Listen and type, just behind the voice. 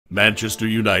Manchester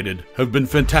United have been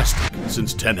fantastic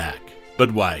since Ten Hag.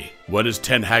 But why? What is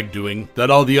Ten Hag doing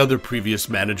that all the other previous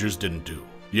managers didn't do?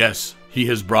 Yes, he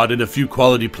has brought in a few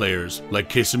quality players like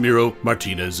Casemiro,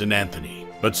 Martinez, and Anthony.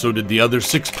 But so did the other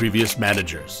 6 previous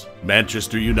managers.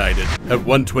 Manchester United have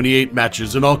won 28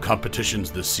 matches in all competitions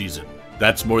this season.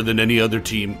 That's more than any other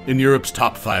team in Europe's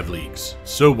top 5 leagues.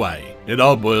 So why? It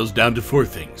all boils down to 4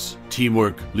 things: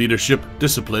 teamwork, leadership,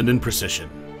 discipline, and precision.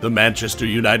 The Manchester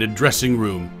United dressing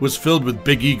room was filled with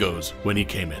big egos when he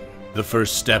came in. The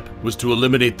first step was to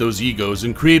eliminate those egos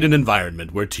and create an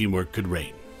environment where teamwork could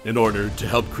reign. In order to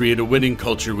help create a winning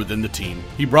culture within the team,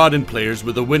 he brought in players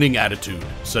with a winning attitude,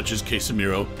 such as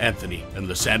Casemiro, Anthony, and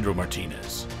Lisandro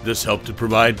Martinez. This helped to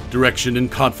provide direction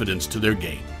and confidence to their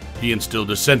game. He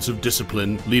instilled a sense of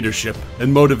discipline, leadership,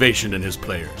 and motivation in his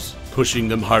players, pushing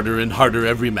them harder and harder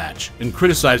every match, and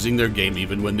criticizing their game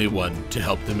even when they won to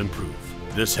help them improve.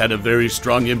 This had a very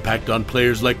strong impact on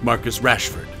players like Marcus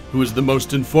Rashford, who is the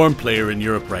most informed player in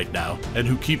Europe right now, and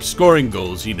who keeps scoring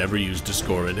goals he never used to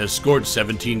score and has scored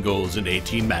 17 goals in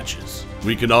 18 matches.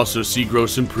 We can also see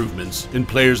gross improvements in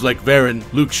players like Varane,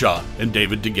 Luke Shaw, and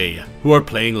David De Gea, who are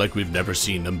playing like we've never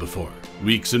seen them before.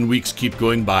 Weeks and weeks keep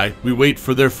going by, we wait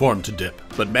for their form to dip,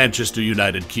 but Manchester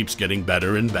United keeps getting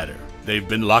better and better. They've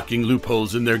been locking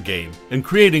loopholes in their game and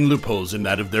creating loopholes in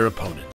that of their opponent.